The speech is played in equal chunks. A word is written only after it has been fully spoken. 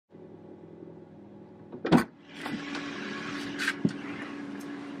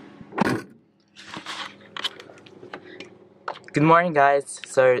Good morning, guys.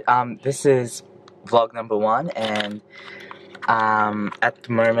 This is vlog number one, and at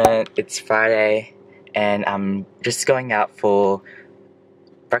the moment it's Friday, and I'm just going out for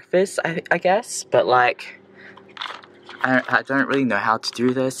breakfast, I guess. But like, I don't really know how to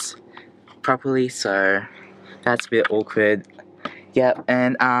do this properly, so that's a bit awkward. Yeah,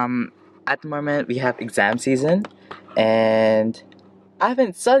 and at the moment we have exam season, and I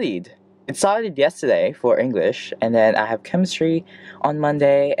haven't studied. It started yesterday for English, and then I have chemistry on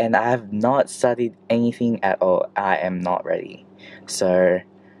Monday, and I have not studied anything at all. I am not ready. So,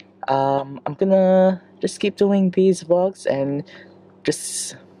 I'm gonna just keep doing these vlogs, and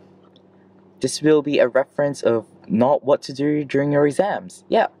just this will be a reference of not what to do during your exams.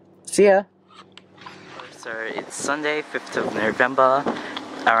 Yeah, see ya! So, it's Sunday, 5th of November,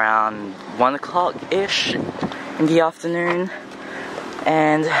 around 1 o'clock-ish in the afternoon,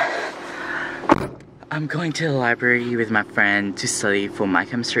 and I'm going to the library with my friend to study for my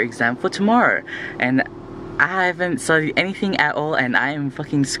chemistry exam for tomorrow, and I haven't studied anything at all, and I am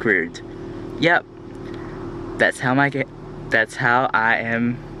fucking screwed. Yep, that's how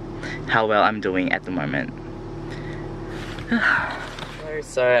how well I'm doing at the moment. I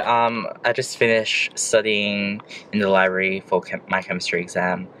just finished studying in the library for my chemistry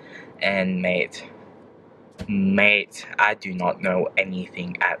exam, and mate, I do not know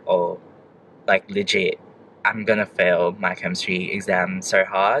anything at all. Like, legit, I'm gonna fail my chemistry exam so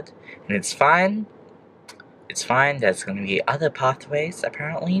hard, and it's fine. It's fine. There's gonna be other pathways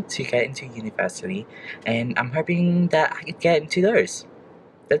apparently to get into university, and I'm hoping that I could get into those.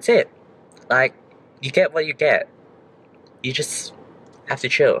 That's it. Like, you get what you get. You just have to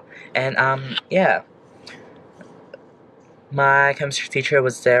chill. And yeah, my chemistry teacher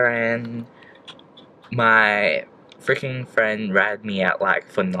was there, and my freaking friend ratted me out, like,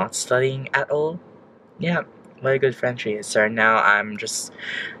 for not studying at all. Yeah, what a good friend she is. So now I'm just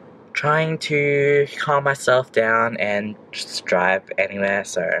trying to calm myself down and just drive anywhere,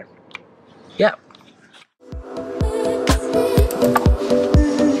 so yeah.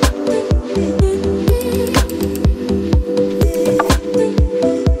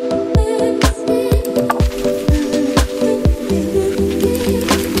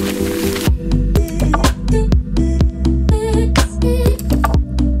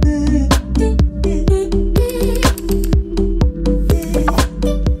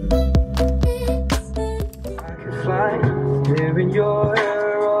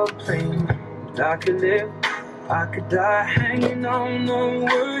 I could live, I could die hanging on the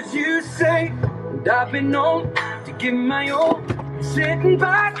words you say. And I've been known to give my all, sitting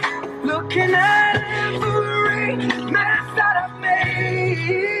back, looking at every mess that I've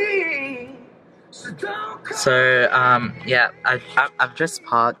made. So yeah, I've just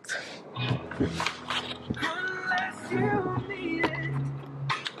parked.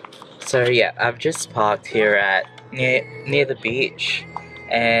 So yeah, I've just parked here at near the beach,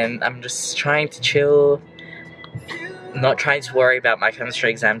 and I'm just trying to chill, not trying to worry about my chemistry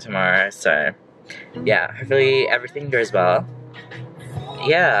exam tomorrow. So yeah, hopefully everything goes well.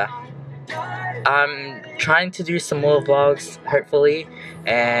 Yeah, I'm trying to do some more vlogs, hopefully,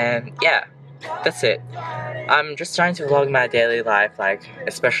 and yeah, that's it. I'm just trying to vlog my daily life, like,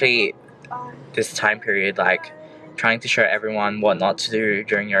 especially this time period, like, trying to show everyone what not to do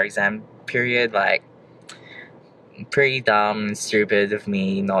during your exam period. Like, pretty dumb and stupid of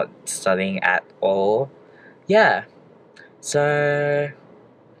me not studying at all. Yeah, so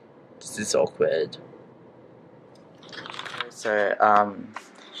this is awkward. So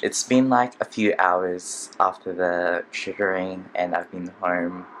it's been like a few hours after the triggering, and I've been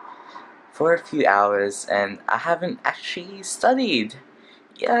home for a few hours, and I haven't actually studied.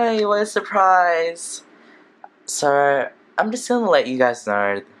 Yay, what a surprise! So I'm just gonna let you guys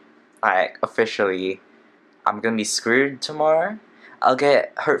know, like, officially, I'm gonna be screwed tomorrow. I'll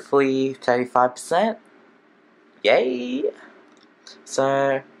get hopefully 35%. Yay!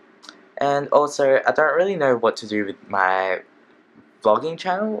 So, and also, I don't really know what to do with my vlogging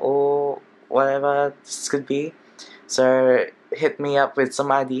channel or whatever this could be. So hit me up with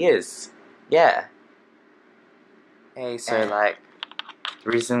some ideas. Yeah. Hey, so like,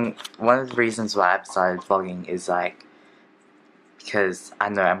 one of the reasons why I've started vlogging is like because I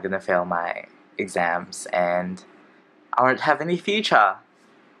know I'm gonna fail my exams and I won't have any future.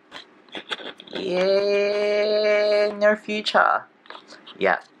 Yeah, no future.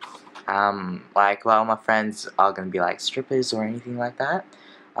 Yeah. Like, while my friends are gonna be like strippers or anything like that,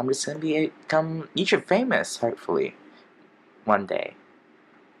 I'm just gonna become YouTube famous, hopefully, one day.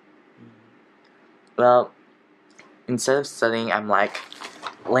 Well, instead of studying, I'm like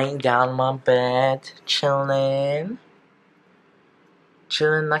laying down on my bed, chilling.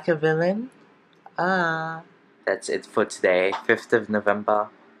 chilling like a villain. That's it for today, 5th of November.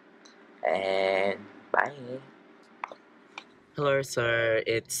 And bye. Hello, sir.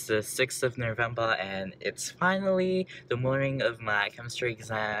 It's the 6th of November and it's finally the morning of my chemistry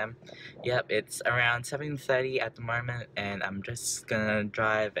exam. Yep, it's around 7:30 at the moment and I'm just gonna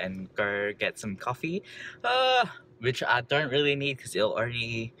drive and go get some coffee. Which I don't really need because it'll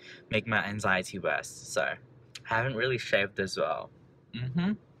already make my anxiety worse. So, I haven't really shaved as well.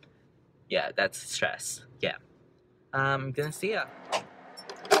 Yeah, that's stress. Yeah. I'm gonna see ya.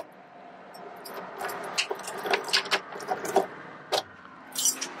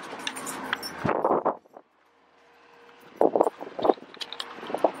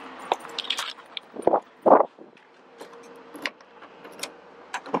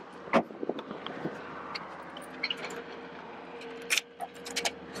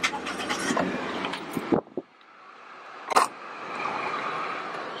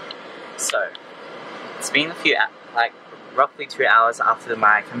 So, it's been roughly 2 hours after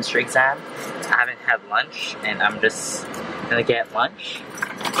my chemistry exam. I haven't had lunch and I'm just gonna get lunch.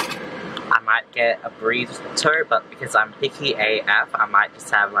 I might get a burrito, but because I'm picky AF, I might just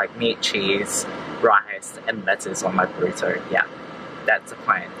have like meat, cheese, rice, and lettuce on my burrito. Yeah, that's the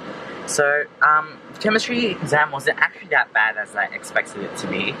plan. So, chemistry exam wasn't actually that bad as I expected it to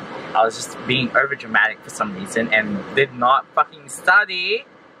be. I was just being over dramatic for some reason and did not fucking study.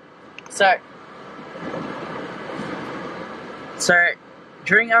 So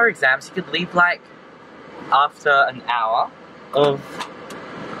during our exams, you could leave like after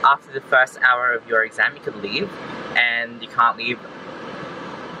the first hour of your exam, you could leave, and you can't leave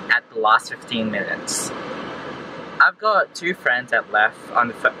at the last 15 minutes. I've got 2 friends that left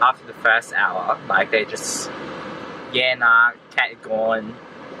after the first hour. Like they just, yeah, nah, cat gone.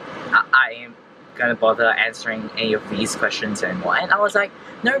 I ain't gonna bother answering any of these questions anymore. And I was like,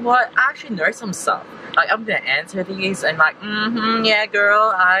 you know what? I actually know some stuff. Like, I'm gonna answer these and like, yeah,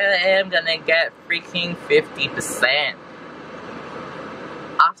 girl, I am gonna get freaking 50%.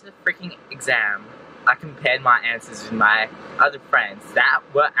 After the freaking exam, I compared my answers with my other friends that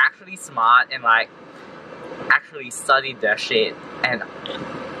were actually smart and like actually studied their shit.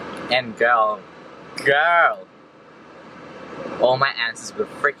 And girl, all my answers were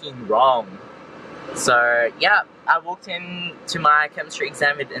freaking wrong. So, yeah, I walked into my chemistry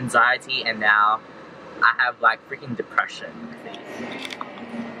exam with anxiety and now I have like freaking depression.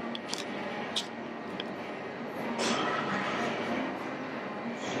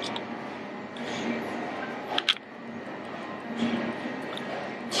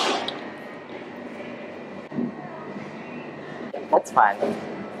 That's fine.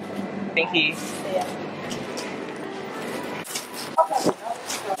 Thank you. Yeah.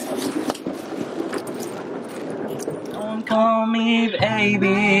 Don't call me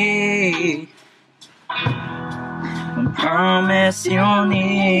baby. I promise you'll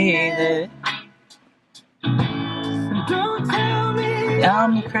need it. Don't tell me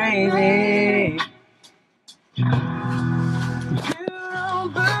I'm crazy.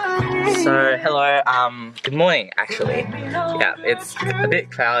 So, hello, good morning, actually. Yeah, it's a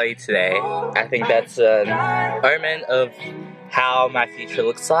bit cloudy today. I think that's an omen of how my future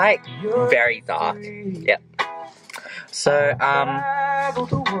looks like. Very dark. Yep. So,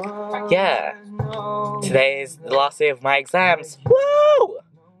 yeah. Today is the last day of my exams. Woo!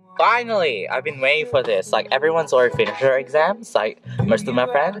 Finally! I've been waiting for this. Like, everyone's already finished their exams. Like, most of my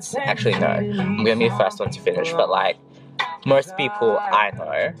friends. Actually, no. I'm gonna be the first one to finish, but like, most people I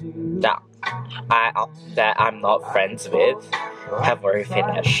know that I'm not friends with have already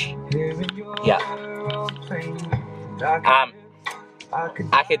finished. Yeah.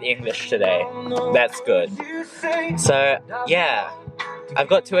 I could English today. That's good. So, yeah. I've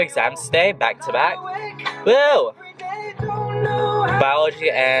got 2 exams today, back to back. Woo! Biology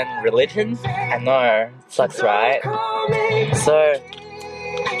and religion. I know, sucks, right? So,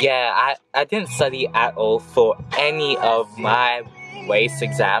 yeah, I didn't study at all for any of my waste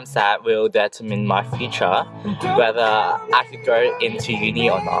exams that will determine my future, whether I could go into uni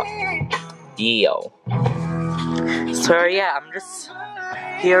or not. Deal. So yeah, I'm just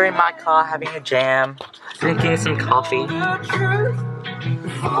here in my car having a jam, drinking some coffee.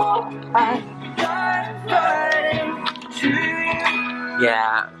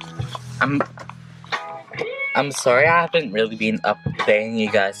 Yeah, I'm sorry I haven't really been updating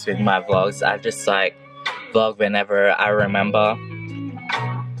you guys with my vlogs. I just like vlog whenever I remember.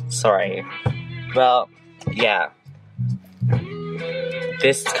 Sorry. Well, yeah.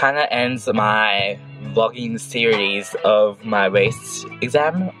 This kinda ends my vlogging series of my waste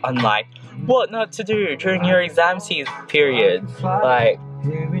exam on like what not to do during your exam period. Like,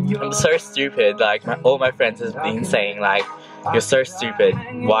 I'm so stupid. Like all my friends have been saying like, you're so stupid.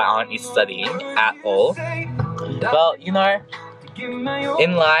 Why aren't you studying at all? Well, you know,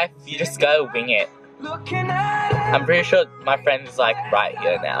 in life you just gotta wing it. I'm pretty sure my friend is like right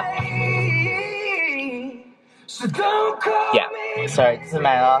here now. Yeah, so it doesn't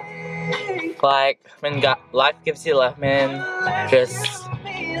matter. Like when life gives you lemon, just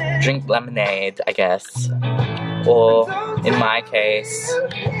drink lemonade, I guess. Or in my case,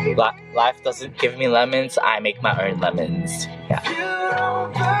 life doesn't give me lemons, I make my own lemons. Yeah.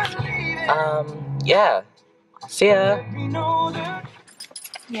 Yeah. See ya.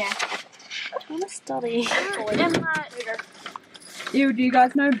 Yeah. I wanna study. Do you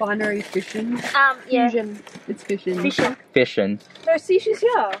guys know binary fission? Yeah. Fusion. It's fission. Fission. No, see, she's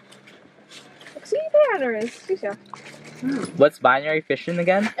here. See, there Anna is. She's here. What's binary fission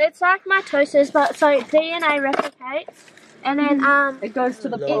again? It's like mitosis, but so DNA replicates, and then It goes to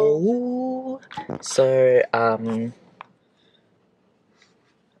the pole. Hello. So I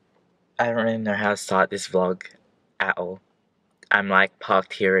don't really know how to start this vlog at all. I'm like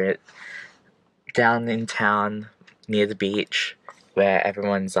parked here down in town near the beach where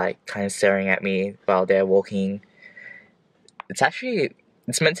everyone's like kind of staring at me while they're walking.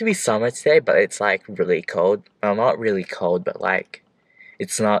 It's meant to be summer today, but it's like really cold. Well, not really cold, but like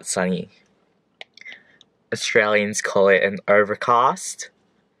it's not sunny. Australians call it an overcast.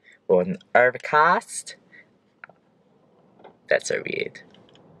 Or an overcast. That's so weird.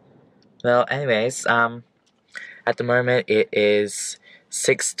 Well, anyways, at the moment it is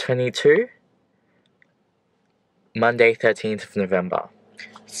 6:22, Monday 13th of November.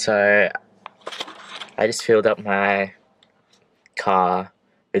 So I just filled up my car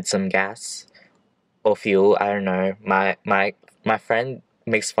with some gas or fuel. I don't know. My friend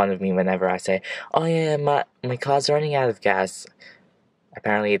makes fun of me whenever I say, "Oh yeah, my car's running out of gas."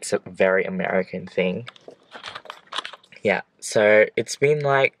 Apparently, it's a very American thing. Yeah. So it's been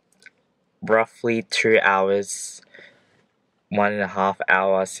like roughly 2 hours, 1.5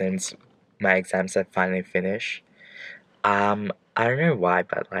 hours since my exams have finally finished. I don't know why,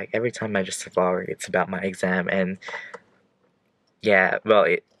 but like every time I just vlog, it's about my exam, and yeah, well,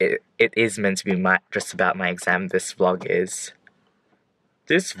 it is meant to be just about my exam. This vlog is.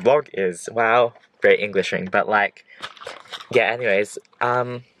 Wow, great Englishing, but like, yeah. Anyways,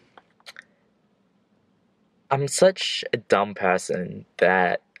 I'm such a dumb person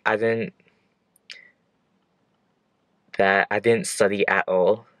that I didn't study at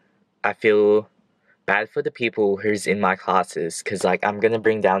all. I feel bad for the people who's in my classes, because like I'm gonna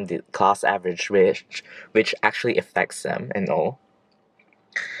bring down the class average, which actually affects them and all.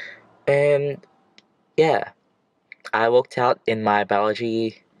 And yeah, I walked out in my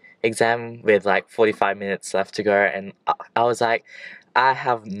biology exam with like 45 minutes left to go, and I was like, I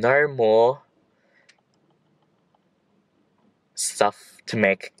have no more stuff to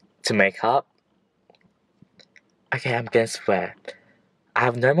make up. Okay, I'm gonna swear. I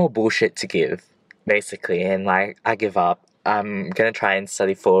have no more bullshit to give, basically, and like I give up. I'm gonna try and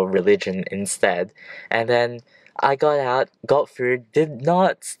study for religion instead. And then I got out, got food, did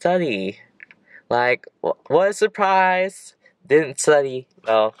not study. Like, what a surprise! Didn't study.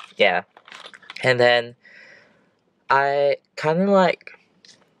 Well, yeah. And then I kind of like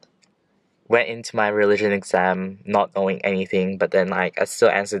went into my religion exam not knowing anything, but then like I still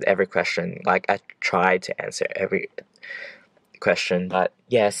answered every question. Like I tried to answer every question, but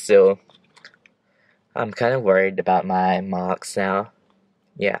yeah, still I'm kind of worried about my marks now.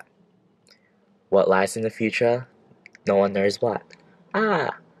 Yeah. What lies in the future? No one knows what.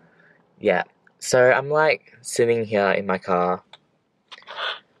 Yeah. So I'm like sitting here in my car,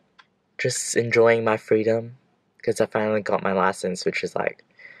 just enjoying my freedom, because I finally got my license, which is like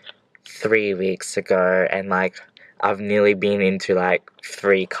 3 weeks ago, and like I've nearly been into like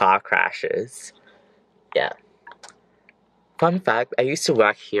 3 car crashes. Yeah. Fun fact, I used to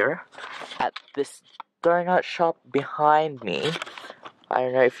work here at this donut shop behind me. I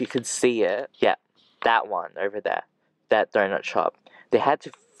don't know if you could see it. Yeah, that one over there. That donut shop. They had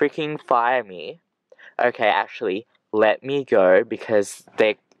to freaking fire me. Okay, actually, let me go because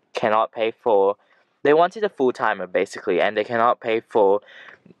they cannot pay for... They wanted a full-timer, basically, and they cannot pay for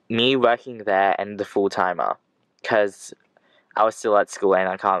me working there and the full-timer. Because I was still at school and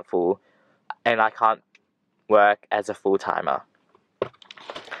I can't work as a full-timer.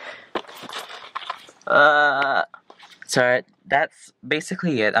 So that's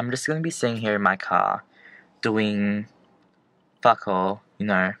basically it. I'm just gonna be sitting here in my car, doing fuck all, you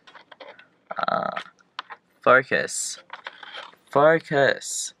know. Focus.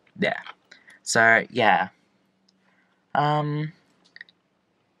 Yeah. So yeah.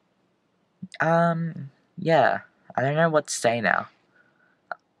 yeah, I don't know what to say now.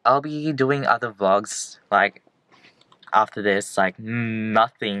 I'll be doing other vlogs, like, after this, like,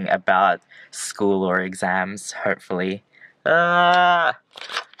 nothing about school or exams, hopefully. Yeah.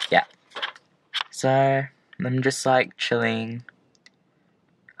 So, I'm just, like, chilling,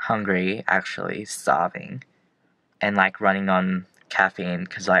 hungry, actually, starving, and, like, running on caffeine,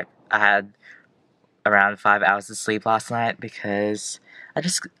 because, like, I had around 5 hours of sleep last night, because I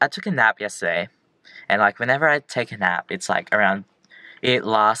took a nap yesterday, and, like, whenever I take a nap, it's, like, it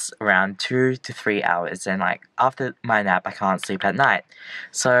lasts around 2 to 3 hours, and, like, after my nap, I can't sleep at night.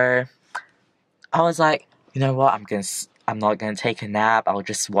 So, I was like, you know what, I'm not gonna take a nap, I'll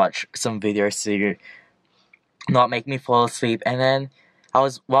just watch some videos to not make me fall asleep, and then,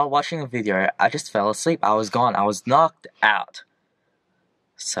 while watching a video, I just fell asleep, I was gone, I was knocked out.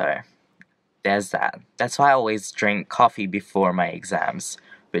 So, there's that. That's why I always drink coffee before my exams,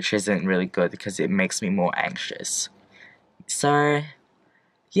 which isn't really good because it makes me more anxious. So,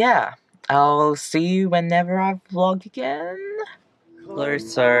 yeah, I'll see you whenever I vlog again. Hello,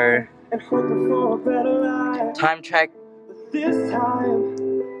 sir. Time check.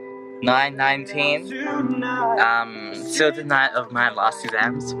 9:19. Still the night of my last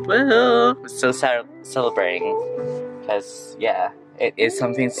exams. Woohoo! Still celebrating. Because, yeah, it is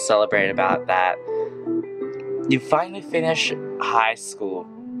something to celebrate about that. You finally finish high school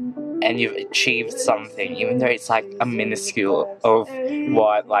and you've achieved something, even though it's like a minuscule of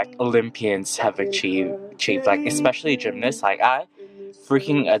what like Olympians have achieved, like especially gymnasts. Like I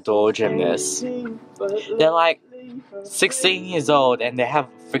freaking adore gymnasts. They're like 16 years old and they have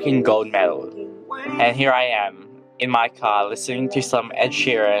freaking gold medal. And here I am in my car listening to some Ed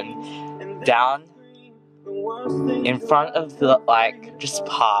Sheeran down in front of the like just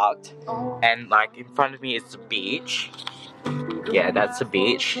parked, and like in front of me is the beach. Yeah, that's the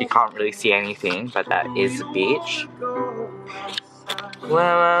beach. You can't really see anything, but that is the beach.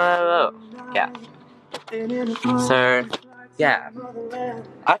 Whoa. Yeah. So, yeah.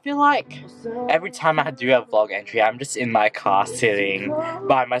 I feel like every time I do a vlog entry, I'm just in my car sitting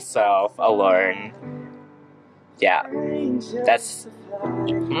by myself, alone. Yeah. That's...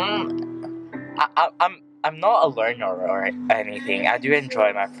 I'm not alone or anything. I do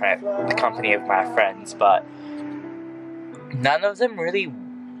enjoy the company of my friends, but none of them really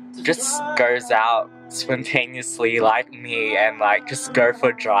just goes out spontaneously like me and like just go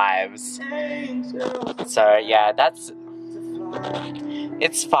for drives. So yeah,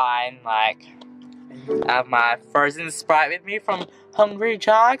 it's fine. Like I have my frozen Sprite with me from Hungry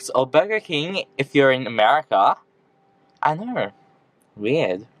Jack's or Burger King if you're in America. I know,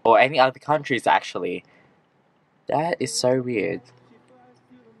 weird. Or any other countries actually. That is so weird.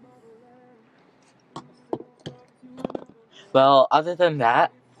 Well, other than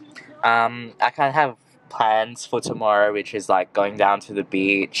that, I kind of have plans for tomorrow, which is like going down to the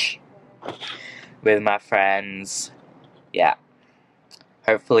beach with my friends. Yeah.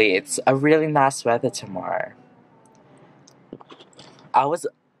 Hopefully it's a really nice weather tomorrow.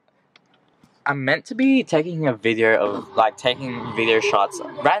 I'm meant to be taking a video of, like, taking video shots,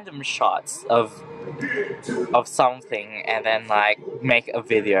 random shots of something, and then, like, make a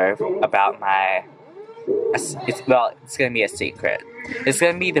video about my, it's gonna be a secret. It's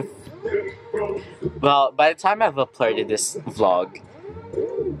gonna be by the time I've uploaded this vlog,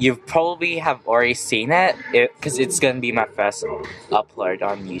 you probably have already seen it, because it's gonna be my first upload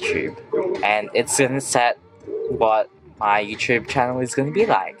on YouTube, and it's gonna set what my YouTube channel is gonna be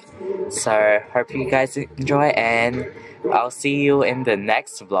like. So, hope you guys enjoy, and I'll see you in the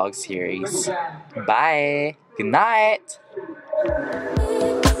next vlog series. Bye! Good night!